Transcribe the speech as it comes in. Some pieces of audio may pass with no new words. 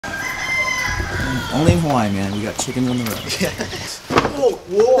Only in Hawaii, man. We got chickens on the road. Whoa,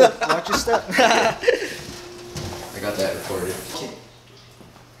 whoa! Watch your step. I got that recorded. Okay.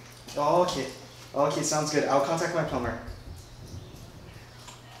 Oh, okay. Okay, sounds good. I'll contact my plumber.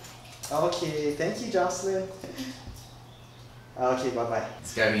 Okay, thank you, Jocelyn. Okay, bye-bye.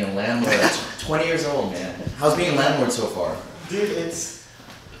 This guy being a landlord. 20 years old, man. How's being a landlord so far? Dude, it's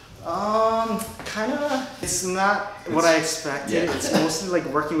it's not what I expected. Yeah. It's mostly like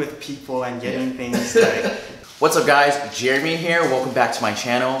working with people and getting things like. What's up, guys? Jeremy here. Welcome back to my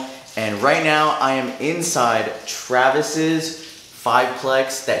channel. And right now I am inside Travis's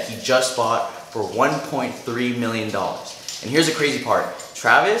 5-plex that he just bought for $1.3 million. And here's the crazy part.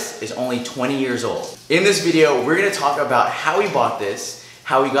 Travis is only 20 years old. In this video, we're gonna talk about how he bought this,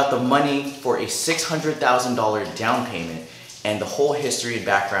 how he got the money for a $600,000 down payment, and the whole history and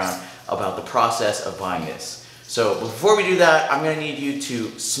background about the process of buying this. So before we do that, I'm gonna need you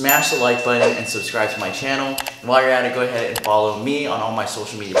to smash the like button and subscribe to my channel. And while you're at it, go ahead and follow me on all my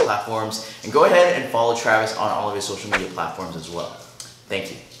social media platforms, and go ahead and follow Travis on all of his social media platforms as well.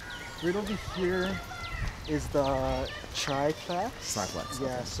 Thank you. Right over here is the triplex. Triplex.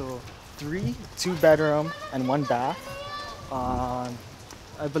 Yeah, so 2-bedroom and 1 bath.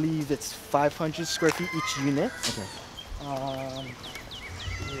 I believe it's 500 square feet each unit. Okay.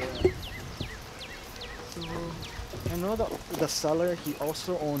 Yeah. So I know the seller, he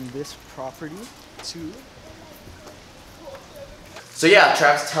also owned this property too. So yeah,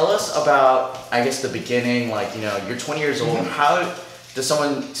 Travis, tell us about, I guess, the beginning. Like, you know, you're 20 years old. How does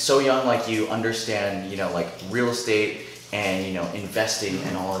someone so young like you understand, you know, like real estate and, you know, investing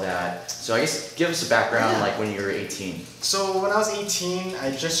and all of that? So I guess give us a background, like when you were 18. So when I was 18,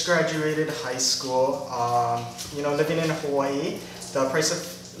 I just graduated high school. You know, living in Hawaii, the price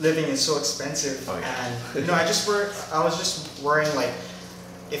of living is so expensive. Oh, yeah. And you know, I was just worrying, like,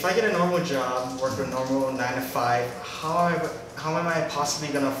 if I get a normal job, work a normal 9 to 5, how am I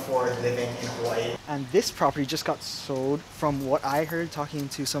possibly gonna afford living in Hawaii? And this property just got sold. From what I heard talking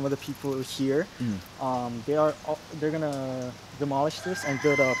to some of the people here, they're gonna demolish this and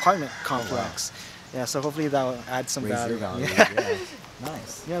build an apartment complex. Oh, wow. Yeah, so hopefully that will add some value. Yeah.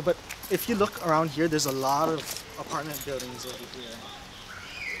 Nice. Yeah, but if you look around here, there's a lot of apartment buildings over here.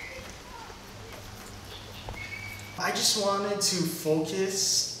 I just wanted to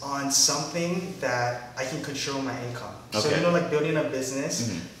focus on something that I can control my income. Okay. So, you know, like building a business,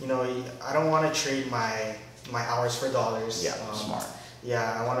 you know, I don't want to trade my hours for dollars. Yeah, smart.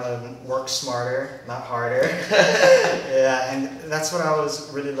 Yeah, I want to work smarter, not harder. Yeah, and that's what I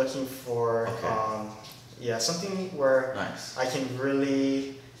was really looking for. Okay. Yeah, something where I can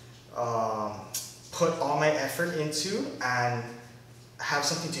really put all my effort into and have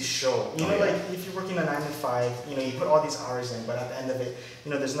something to show. You know, like if you're working a 9 to 5, you know, you put all these hours in, but at the end of it,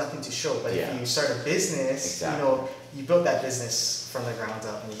 you know, there's nothing to show. But if you start a business, you know, you build that business from the ground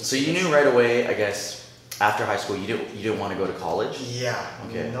up. And so you knew right away, I guess, after high school, you didn't want to go to college? Yeah.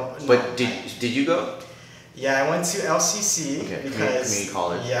 Okay. No, but did you go? Yeah, I went to LCC because community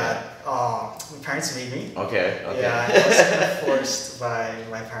college. My parents made me. Okay. Yeah, I was kind of forced by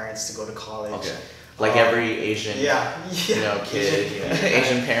my parents to go to college. Okay. Like every Asian, you know, kid,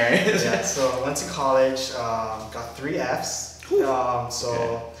 Asian parent. Yeah, so I went to college, got 3 Fs.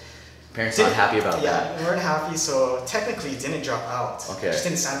 Parents not happy about that. Yeah, we weren't happy, so technically didn't drop out. Okay. Just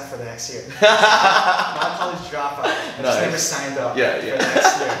didn't sign up for the next year. Not college dropout. I just never signed up for the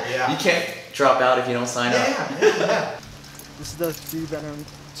next year. Yeah. You can't drop out if you don't sign up. Yeah. This is the 3-bedroom,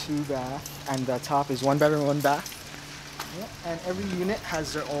 2-bath, and the top is 1-bedroom, 1-bath. Yeah, and every unit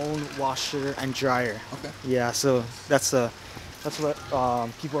has their own washer and dryer. Okay. Yeah, so that's what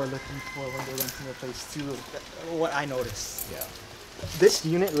people are looking for when they're renting a place too. What I noticed. Yeah. This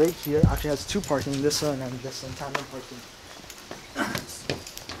unit right here actually has 2 parking. This one and this one, tandem parking.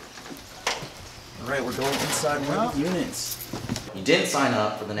 All right, we're going inside one of the units. You didn't sign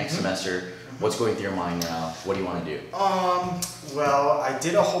up for the next semester. What's going through your mind now? What do you want to do? Well, I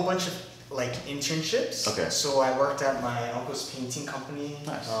did a whole bunch of internships. Okay. So I worked at my uncle's painting company.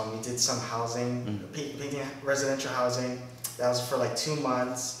 Nice. We did some housing, painting residential housing. That was for 2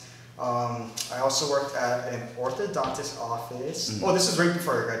 months. I also worked at an orthodontist office. Oh, this was right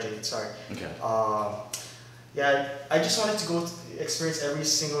before I graduated. Sorry. Okay. Yeah, I just wanted to go experience every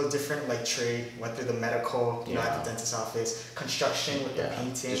single different trade. Went through the medical, you know, at the dentist office, construction with the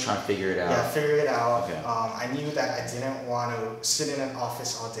painting. Just trying to figure it out. Yeah, figure it out. Okay. I knew that I didn't want to sit in an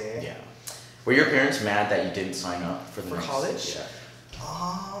office all day. Yeah. Were your parents mad that you didn't sign up for the college? Yeah.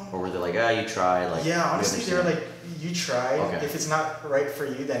 Or were they like, you try? Yeah, honestly, they were like, you try. Okay. If it's not right for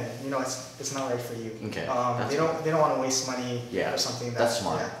you, then it's not right for you. Okay. They don't want to waste money or something. That's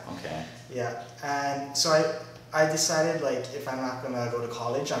smart. Yeah. Okay. Yeah, and so I decided like if I'm not gonna go to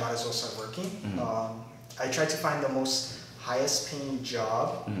college, I might as well start working. I tried to find the most highest paying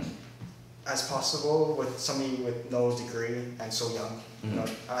job as possible with somebody with no degree and so young.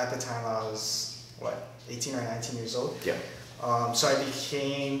 At the time I was 18 or 19 years old. Yeah. So I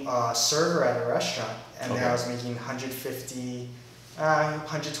became a server at a restaurant, and there I was making 120,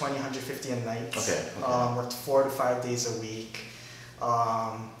 150 a night. Okay. Worked 4 to 5 days a week.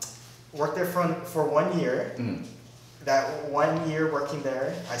 Worked there for 1 year. That 1 year working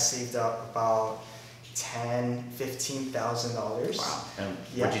there, I saved up about $15,000. Wow. And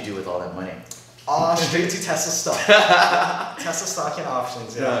what'd you do with all that money? Straight to Tesla stock. Tesla stock and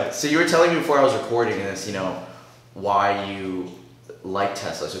options. Yeah. So you were telling me before I was recording this, why you like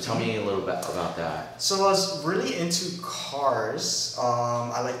Tesla. So tell me a little bit about that. So I was really into cars.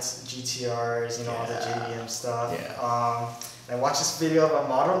 I liked GTRs, all the JDM stuff. Yeah. I watched this video of a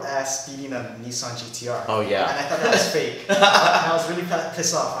Model S beating a Nissan GTR. Oh yeah. And I thought that was fake. And I was really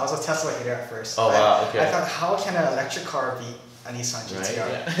pissed off. I was a Tesla hater at first. Oh wow, okay. I thought, how can an electric car beat a Nissan GTR?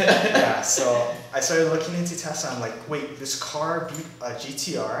 Right? Yeah, so I started looking into Tesla. I'm like, wait, this car beat a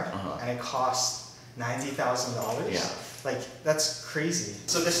GTR and it costs $90,000? Yeah. Like, that's crazy.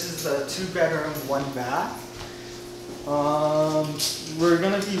 So this is the 2-bedroom, 1 bath. We're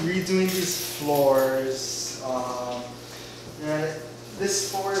gonna be redoing these floors. And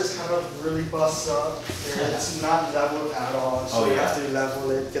this floor is kind of really busted up. It's not leveled at all, so we have to level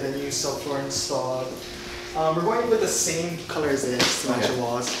it, get a new subfloor installed. We're going with the same color as this to match the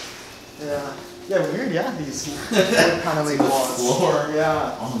walls. Yeah, weird, these wood paneling walls. Floor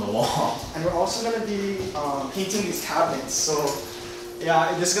on the wall. And we're also going to be painting these cabinets. So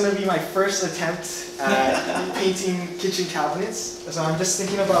this is going to be my first attempt at painting kitchen cabinets. So I'm just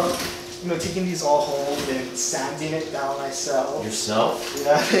thinking about taking these all home and sanding it down myself. Yourself?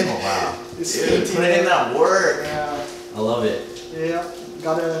 Yeah. Oh wow. Dude, put in that work. Yeah. I love it. Yeah.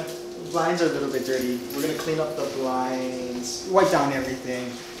 Blinds are a little bit dirty. We're gonna clean up the blinds, wipe down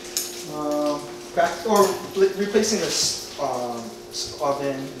everything. Replacing this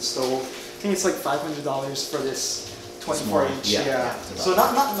oven, the stove. I think it's like $500 for this 24-inch. Yeah. So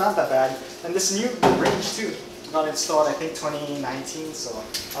not that bad. And this new range too got installed I think 2019. So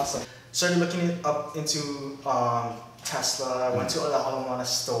awesome. Started looking up into Tesla. Went to the Alamana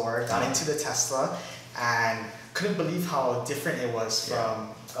store. Got into the Tesla and couldn't believe how different it was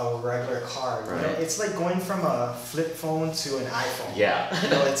from a regular car. Right. It's like going from a flip phone to an iPhone. Yeah.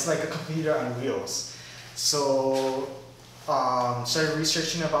 It's like a computer on wheels. So started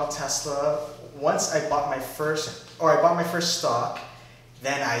researching about Tesla. Once I bought my first stock,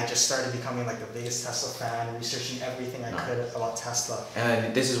 then I just started becoming like the biggest Tesla fan, researching everything I could about Tesla.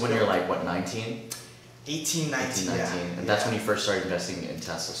 And this is when you're like, what, 19? 18, 19, and that's when you first started investing in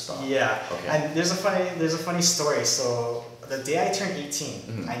Tesla stock. Yeah. Okay. And there's a funny story. So the day I turned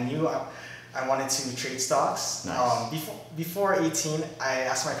 18, I knew I wanted to trade stocks. Nice. Before 18, I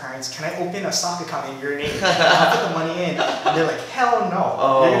asked my parents, "Can I open a stock account in your name? I'll put the money in." And they're like, "Hell no!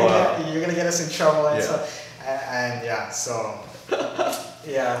 You're gonna get us in trouble." And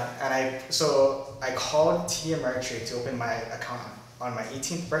so I called TD Ameritrade to open my account on my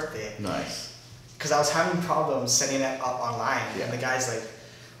 18th birthday. Nice. Because I was having problems setting it up online. Yeah. And the guy's like,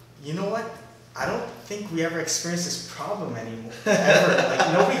 "You know what? I don't think we ever experienced this problem anymore. Ever.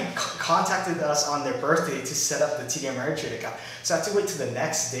 Like nobody contacted us on their birthday to set up the TD Ameritrade account. So I had to wait till the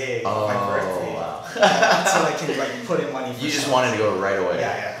next day of my birthday until I can like put in money. You just wanted to go right away.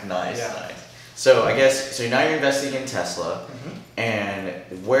 Yeah. Nice. So I guess now you're investing in Tesla, and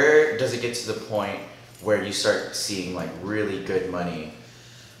where does it get to the point where you start seeing like really good money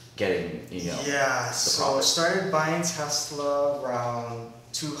getting so I started buying Tesla around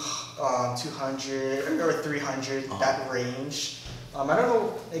 200 or 300 that range. I don't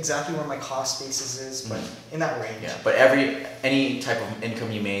know exactly where my cost basis is, but in that range. Yeah, but any type of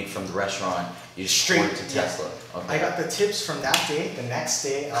income you made from the restaurant, you just straight to Tesla. Okay. I got the tips from that day. The next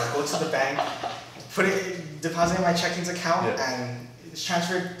day, I'll go to the bank, deposit in my checking account, and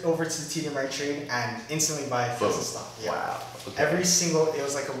transfer it over to the TD Ameritrade, and instantly buy Tesla stock. Yeah. Wow. Okay. It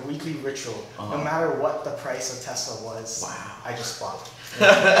was like a weekly ritual. No matter what the price of Tesla was, I just bought.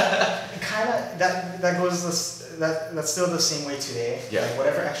 Kind of that's still the same way today. Yeah. Like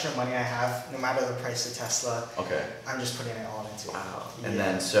whatever extra money I have, no matter the price of Tesla, I'm just putting it all into it. Wow. And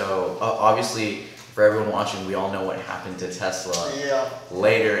then so obviously for everyone watching, we all know what happened to Tesla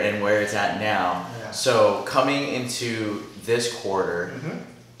later and where it's at now. Yeah. So coming into this quarter,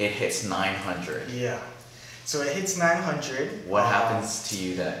 it hits 900. Yeah. So it hits 900. What happens to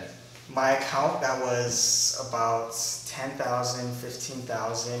you then? My account that was about 10,000,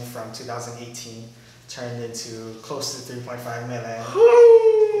 15,000 from 2018 turned into close to 3.5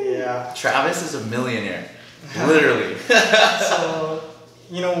 million. Yeah. Travis is a millionaire, literally. So,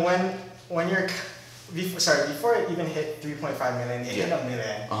 you know, when you're, before it even hit 3.5 million, it hit a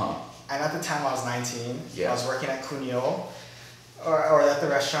million. And at the time I was 19, I was working at Cuneo, or at the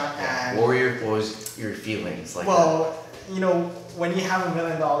restaurant. And what was your feelings like? Well, you know, when you have $1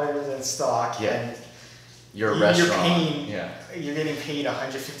 million in stock and you're a restaurant, you're getting paid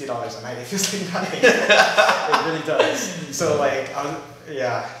 $150 a night, it feels like nothing. It really does. So like,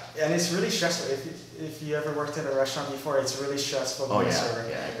 and it's really stressful. If you ever worked at a restaurant before, it's really stressful being a server.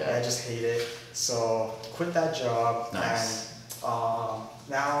 I just hate it. So quit that job. Nice. And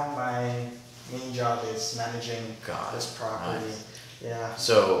now my main job is managing this property. Nice. Yeah.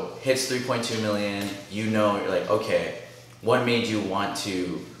 So hits 3.2 million. You know, you're like, okay, what made you want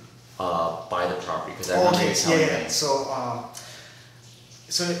to buy the property? Because So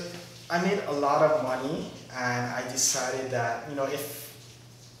I made a lot of money, and I decided that, you know, if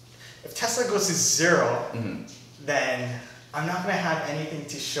Tesla goes to zero, then I'm not gonna have anything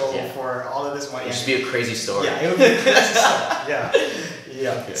to show for all of this money. It would just be a crazy story. Yeah, it would be a crazy story.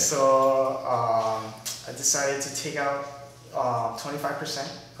 Yeah. Okay. So I decided to take out 25%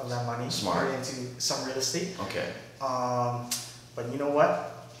 of that money, put it into some real estate. Okay. But you know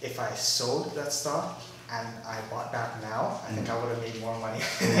what? If I sold that stock and I bought back now, I think I would have made more money.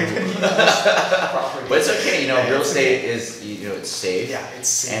 But it's okay, you know, real estate is, you know, it's safe. Yeah, it's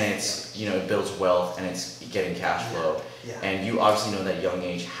safe. And it's, you know, it builds wealth and it's getting cash flow. Yeah. And you obviously know that young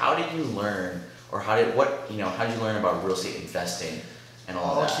age. How did you learn, or how did you learn about real estate investing and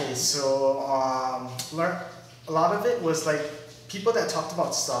all that? Okay, so a lot of it was like people that talked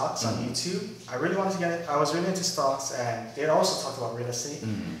about stocks on YouTube. I really wanted to get it. I was really into stocks, and they also talked about real estate.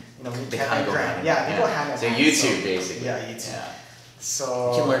 You know, they kind of go hand in hand. They go hand in hand. So YouTube, basically. Yeah, YouTube. Yeah.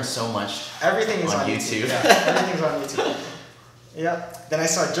 So you can learn so much. Everything is on YouTube. Yeah, everything's on YouTube. Yeah. Then I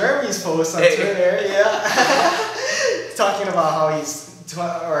saw Jeremy's post on Twitter. Yeah. Talking about how he's I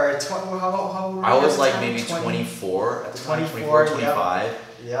was like maybe 24 at the time, 24, 25.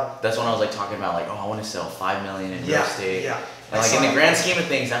 Yeah. That's when I was like talking about like, oh, I want to sell 5 million in real estate. Yeah. And like in the grand scheme of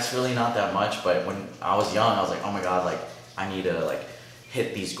things, that's really not that much. But when I was young, I was like, oh my god, like I need to like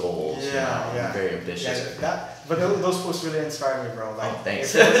hit these goals. Yeah, I'm very ambitious. But those posts really inspired me, bro. Like,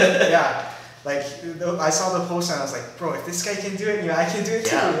 thanks. Like I saw the post and I was like, bro, if this guy can do it, you know, I can do it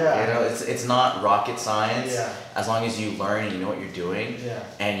too. Yeah. You know, it's not rocket science. Yeah. As long as you learn and you know what you're doing. Yeah.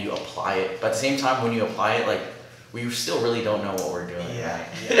 And you apply it. But at the same time, when you apply it, like we still really don't know what we're doing. Yeah.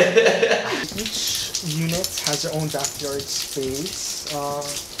 Right? Each unit has their own backyard space.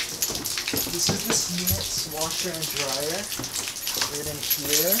 This is this unit's washer and dryer right in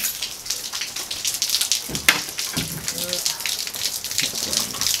here.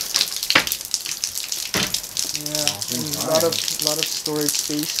 A lot of storage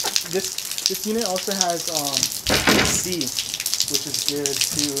space. This unit also has AC, which is good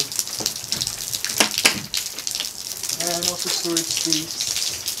too. And also storage space.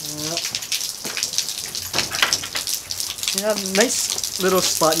 Yeah, nice little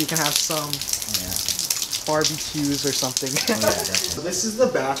spot. You can have some barbecues or something. So this is the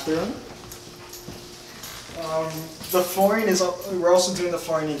bathroom. The flooring is we're also doing the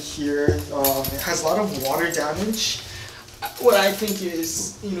flooring in here. It has a lot of water damage. What I think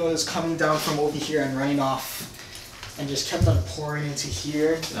is, you know, is coming down from over here and running off and just kept on pouring into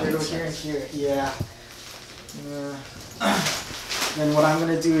here, right over here and here. Yeah. Then what I'm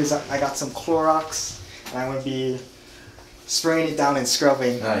gonna do is I got some Clorox and I'm gonna be spraying it down and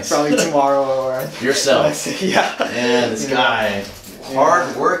scrubbing. Nice. Probably tomorrow or yourself. Yeah. Man, this guy,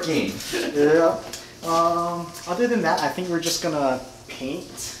 hard working. Yeah. Other than that, I think we're just gonna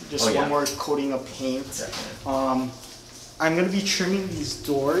paint. Just one more coating of paint. I'm gonna be trimming these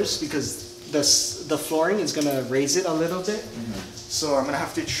doors because the flooring is gonna raise it a little bit. So I'm gonna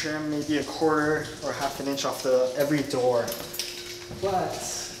have to trim maybe a quarter or half an inch off every door. But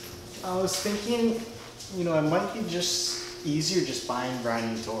I was thinking, you know, it might be just easier just buying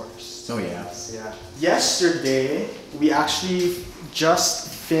brand new doors. Oh yeah. Yeah. Yesterday, we actually just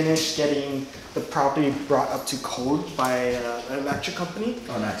finished getting the property brought up to code by an electric company.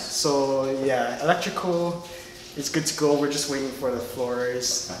 Oh, nice. So yeah, electrical is good to go. We're just waiting for the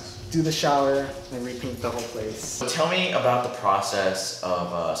floors, do the shower, and repaint the whole place. So tell me about the process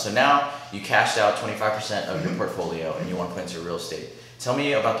of, so now you cashed out 25% of your portfolio and you want to put into real estate. Tell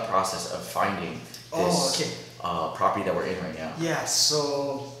me about the process of finding this property that we're in right now. Yeah,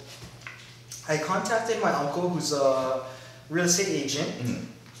 so I contacted my uncle, who's a real estate agent,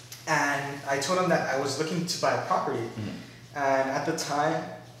 and I told him that I was looking to buy a property. And at the time,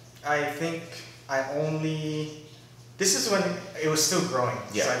 I think this is when it was still growing,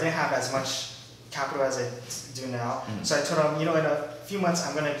 so I didn't have as much capital as I do now. So I told him, you know, in a few months,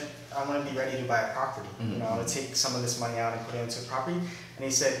 I'm gonna be ready to buy a property. You know, I'm gonna take some of this money out and put it into a property. And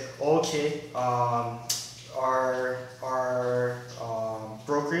he said, okay, our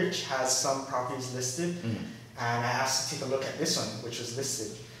brokerage has some properties listed, and I asked to take a look at this one, which was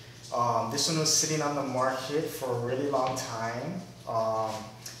listed. This one was sitting on the market for a really long time.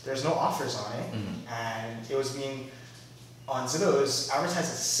 There's no offers on it, and it was being on Zillow. It was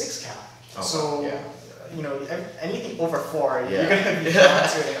advertised as 6 cap. So you know, anything over 4, you're gonna be drawn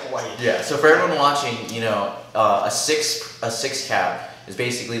to it in Hawaii. Yeah. So for everyone watching, you know, a six cap is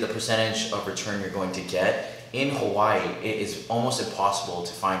basically the percentage of return you're going to get. In Hawaii, it is almost impossible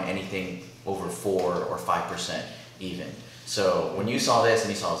to find anything over 4 or 5% even. So when you saw this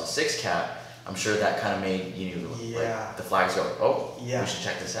and you saw it as a 6 cap, I'm sure that kind of made you like the flags go, oh, we should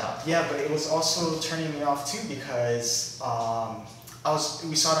check this out. Yeah, but it was also turning me off too because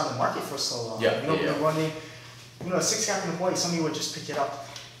we saw it on the market for so long. Yeah, you know, a 6 cap in Hawaii, somebody would just pick it up,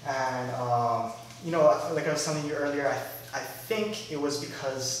 and you know, like I was telling you earlier, I think it was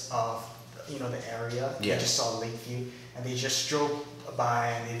because of, you know, the area. They just saw Lakeview and they just drove by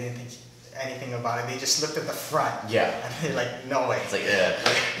and they didn't think anything about it. They just looked at the front. Yeah. And they're like, no way. It's like, they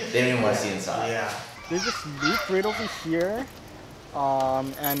didn't even want to see inside. Yeah. There's this loop right over here.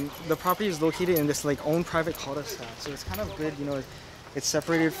 And the property is located in this like own private cul-de-sac. So it's kind of good, you know, it's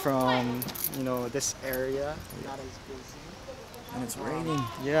separated from, you know, this area. Not as busy. And it's raining.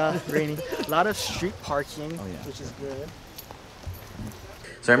 Yeah, raining. A lot of street parking, which is good.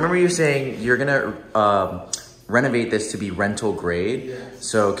 So I remember you saying you're gonna renovate this to be rental grade. Yes.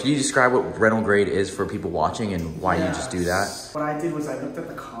 So could you describe what rental grade is for people watching and why you just do that? What I did was I looked at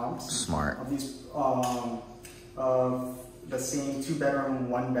the comps. Smart. Of these, the same 2-bedroom,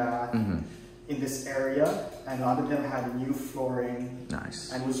 1-bath in this area, and a lot of them had new flooring.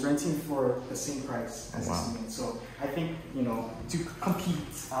 Nice. And was renting for the same price as this one. So I think, you know, to compete,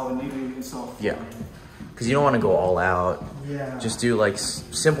 I would maybe install. Yeah. Because you don't want to go all out. Yeah. Just do like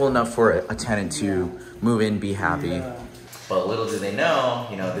simple enough for a tenant to move in, be happy. Yeah. But little do they know,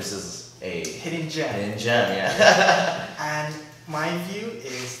 you know, this is a hidden gem. Hidden gem, yeah. And my view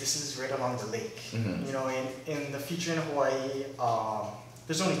is this is right along the lake. You know, in the future in Hawaii,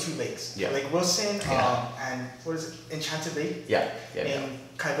 there's only 2 lakes. Yeah. Lake Wilson and what is it? Enchanted Lake. In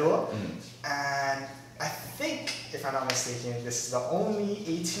Kailua. And I think, if I'm not mistaken, this is the only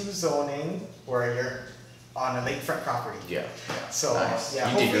A2 zoning where you're on a lakefront property. Yeah. So nice. yeah,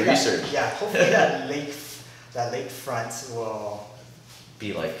 You did your research. Yeah, hopefully that lakefront will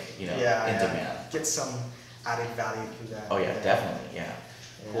be like, you know, in demand. Get some added value through that. Oh yeah, definitely. Yeah.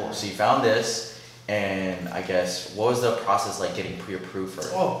 Cool. So you found this, and I guess what was the process like getting pre-approved for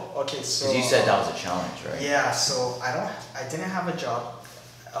it? Oh, okay. So because you said that was a challenge, right? Yeah. So I didn't have a job.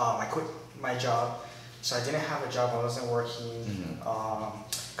 I quit my job. So I didn't have a job, I wasn't working,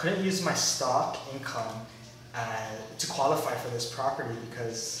 couldn't use my stock income to qualify for this property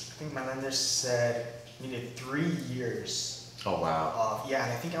because I think my lender said I needed 3 years. Oh wow. And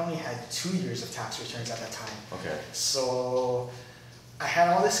I think I only had 2 years of tax returns at that time. Okay. So I had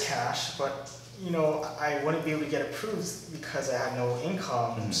all this cash, but you know, I wouldn't be able to get approved because I had no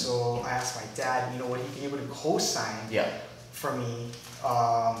income. So I asked my dad, you know, would he be able to co-sign for me?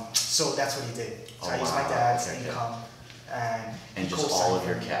 So that's what he did. So I used my dad's income and just all of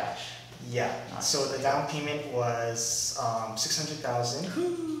your cash. Yeah. Nice. So the down payment was $600,000,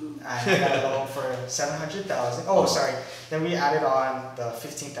 and I got a loan for $700,000. Oh, sorry. Then we added on the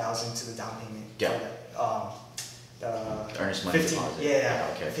 $15,000 to the down payment. Yeah. The earnest money deposit.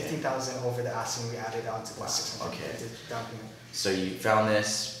 Okay. $15,000 over the asking we added on to the $600,000 down payment. So you found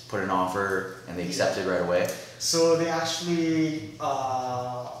this, put an offer, and they accepted right away. So they actually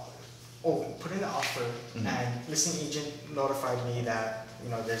put in the offer, and listing agent notified me that, you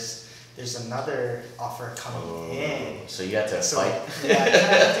know, there's another offer coming in. So you had to fight. Yeah, I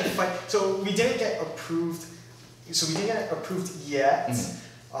had to fight. So we didn't get approved. So we didn't get approved yet.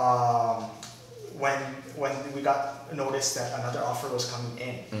 When we got notice that another offer was coming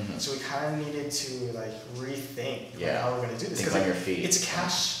in, so we kind of needed to like rethink how we're gonna do this because on your feet. It's a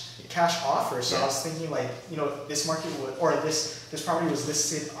cash offer. So I was thinking like, you know, this market would, or this property was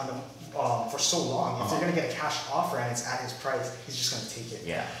listed on the for so long. If they're gonna get a cash offer and it's at his price, he's just gonna take it.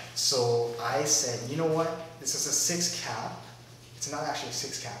 Yeah. So I said, you know what? This is a 6 cap. It's not actually a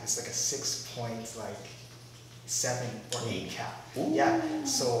 6 cap. It's like a 6.6 or 8 cap. Ooh. Yeah,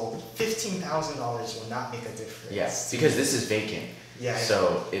 so $15,000 will not make a difference. Yes, because this is vacant. Yeah.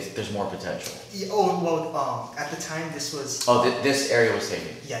 So there's more potential. Yeah, oh well, at the time this was. Oh, this area was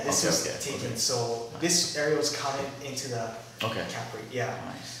taken. Yeah, this was taken. Okay. So this area was counted into the cap rate. Yeah.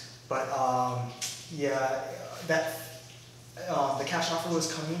 Nice. But yeah, that the cash offer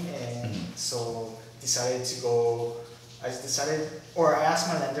was coming, and so I asked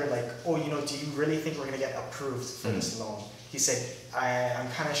my lender, like, oh, you know, do you really think we're gonna get approved for this loan? He said, I'm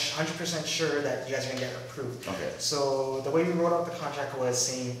kind of 100% sure that you guys are gonna get approved. Okay. So the way we wrote out the contract was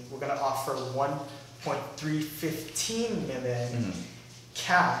saying we're gonna offer 1.315 million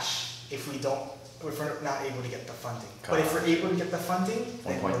cash if we're not able to get the funding. But if we're able to get the funding,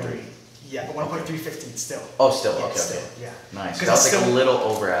 1.3. Yeah, but 1.315 still. Oh, still. Yeah, okay. Still, yeah. Nice. That was like a little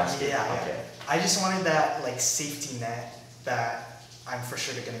over asking. Yeah. Okay. I just wanted that like safety net that I'm for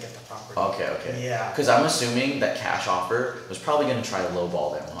sure they're gonna get the property. Okay. Yeah. Because I'm assuming that cash offer was probably gonna try to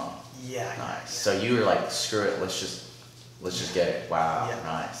lowball them, huh? Yeah. Nice. Yeah. So you were like, screw it, let's just get it. Wow. Yeah.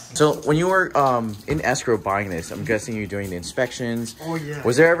 Nice. So when you were in escrow buying this, I'm guessing you're doing the inspections. Oh yeah.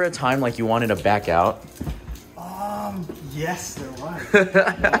 Was there ever a time like you wanted to back out? Yes, there was.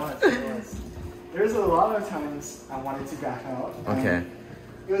 There was a lot of times I wanted to back out. Okay.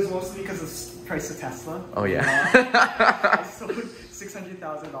 It was mostly because of the price of Tesla. Oh yeah. I sold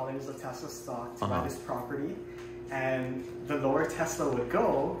 $600,000 of Tesla stock to buy this property, and the lower Tesla would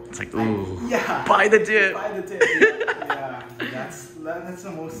go. It's like, ooh. Yeah. Buy the dip. Buy the dip. Yeah. That's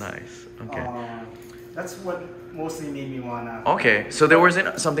the most. Nice. Okay. That's what mostly made me wanna. Okay, so there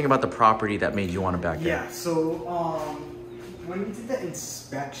wasn't something about the property that made you want to back out. Yeah. So when we did the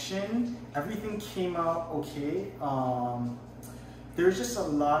inspection, everything came out okay. There's just a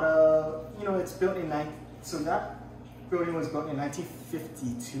lot of, it's built in so that building was built in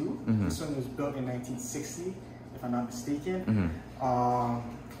 1952. This one was built in 1960, if I'm not mistaken.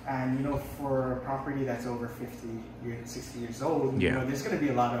 And for a property that's over 60 years old, there's going to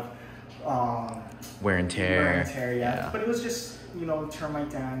be a lot of wear and tear. Yeah. But it was just termite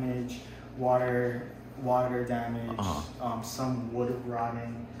damage, water damage, some wood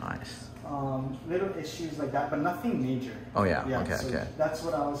rotting. Nice. Little issues like that, but nothing major. Oh yeah. So that's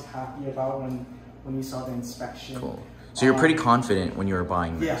what I was happy about when we saw the inspection. Cool. So you're pretty confident when you were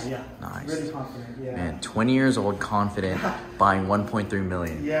buying this? Yeah. Nice. Really confident, yeah. Man, 20 years old, confident, buying 1.3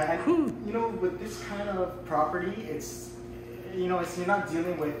 million. Yeah, and with this kind of property, it's you're not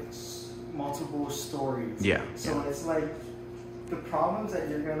dealing with multiple stories. Yeah. So it's like the problems that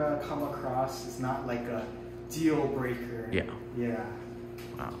you're gonna come across is not like a deal breaker. Yeah. Yeah.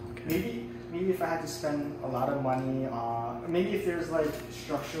 Wow. Okay. Maybe if I had to spend a lot of money, maybe if there's like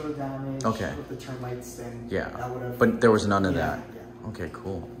structural damage with the termites, then that would have. But there was none of that. Yeah. Okay,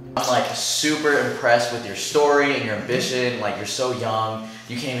 cool. I'm like super impressed with your story and your ambition. Like you're so young,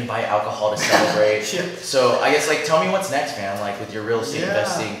 you can't even buy alcohol to celebrate. So I guess like tell me what's next, man. Like with your real estate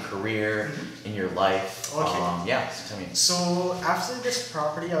investing career in your life. Okay. So tell me. So after this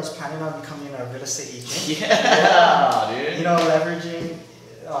property, I was planning on becoming a real estate agent. Dude. Leveraging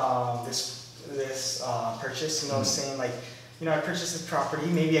this purchase. Saying like. I purchased this property.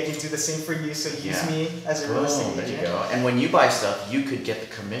 Maybe I can do the same for you. So use me as a real estate agent. There you go. And when you buy stuff, you could get the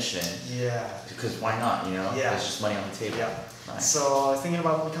commission. Yeah. Because why not? There's just money on the table. Yeah. Nice. So I was thinking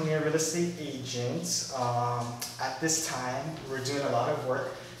about becoming a real estate agent. At this time, we're doing a lot of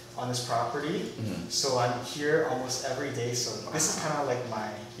work on this property. So I'm here almost every day. So this is kind of like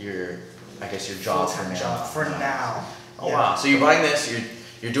your job for now. Job for now. Oh wow. So you're buying this.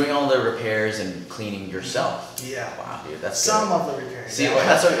 You're doing all the repairs and cleaning yourself. Yeah. Wow, dude, that's some good. of the repairs. See,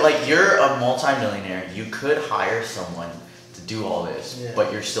 that's like you're a multi-millionaire. You could hire someone to do all this,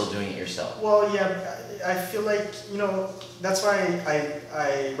 but you're still doing it yourself. Well, yeah, I feel like that's why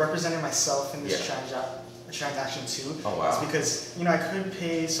I represented myself in this transaction too. Oh wow. It's because I could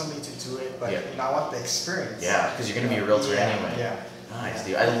pay somebody to do it, but I want the experience. Yeah, because you're gonna be a realtor anyway. Yeah. Nice,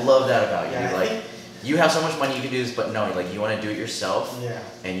 dude. I love that about you. Yeah, you have so much money you can do this, but no, like you want to do it yourself. Yeah.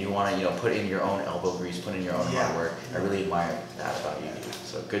 And you want to, put in your own elbow grease, put in your own hard work. I really admire that about you, dude.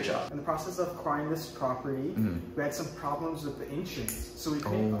 So good job. In the process of acquiring this property, we had some problems with the insurance. So we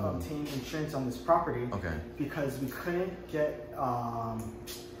couldn't obtain insurance on this property because we couldn't get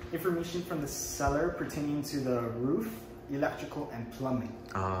information from the seller pertaining to the roof, electrical, and plumbing.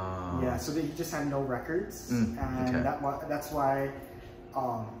 Yeah, so they just had no records, and that's why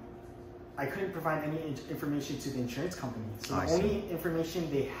I couldn't provide any information to the insurance company. So the only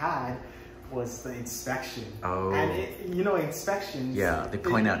information they had was the inspection. Oh. And you know, inspections. Yeah, they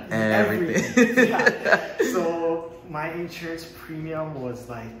point out everything. Yeah. So my insurance premium was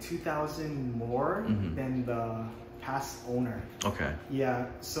like 2,000 more than the past owner. Okay. Yeah.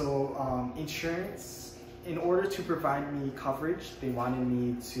 So insurance, in order to provide me coverage, they wanted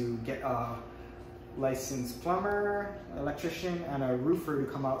me to get a licensed plumber, electrician, and a roofer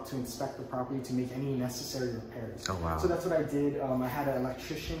to come out to inspect the property to make any necessary repairs. Oh, wow. So that's what I did. I had an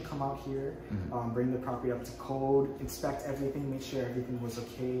electrician come out here, bring the property up to code, inspect everything, make sure everything was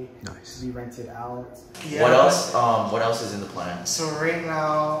okay. Nice. To be rented out. Yeah. What else? What else is in the plan? So right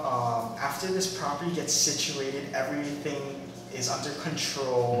now, after this property gets situated, everything is under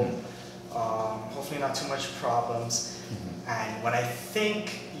control. Hopefully not too much problems. And when I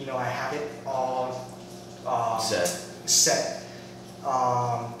think, you know, I have it all set,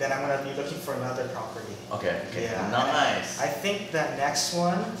 then I'm gonna be looking for another property. Okay. Yeah. Nice. I think that next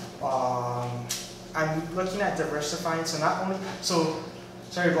one, I'm looking at diversifying. So not only,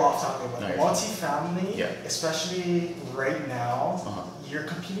 sorry to go off topic, but multifamily, especially right now, you're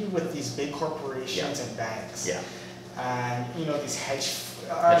competing with these big corporations and banks. Yeah. And you know, these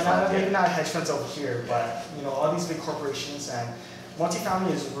maybe not hedge funds over here, but you know, all these big corporations, and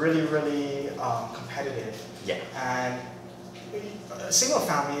multifamily is really, really competitive. Yeah. And single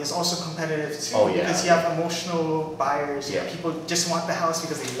family is also competitive too, because you have emotional buyers. You know, people just want the house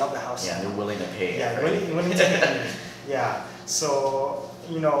because they love the house. Yeah, they're willing to pay. Yeah, willing to pay. Yeah. So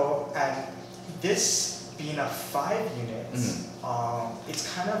you know, and this being a 5 units,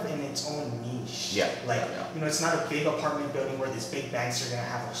 it's kind of in its own niche. Yeah. Like, you know, it's not a big apartment building where these big banks are gonna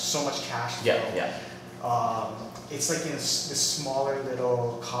have so much cash flow. It's like in this smaller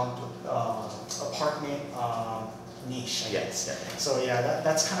little apartment niche, I guess. So yeah,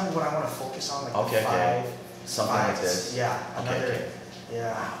 that's kind of what I want to focus on, like something like this. Yeah.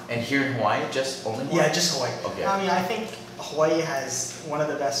 Yeah. And here in Hawaii, just only Hawaii? Yeah, just Hawaii. Okay. I mean, I think Hawaii has one of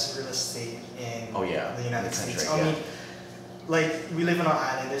the best real estate in the United States. I mean, like, we live on an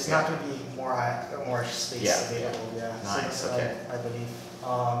island. There's not going to be more space available. Yeah. Nice. So I believe.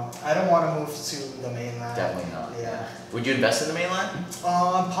 I don't want to move to the mainland. Definitely not. Yeah. Would you invest in the mainland?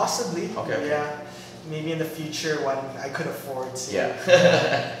 Possibly. Okay. Yeah. Maybe in the future when I could afford to. Yeah.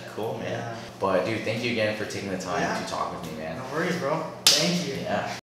 Cool, man. But dude, thank you again for taking the time to talk with me, man. No worries, bro. Thank you. Yeah.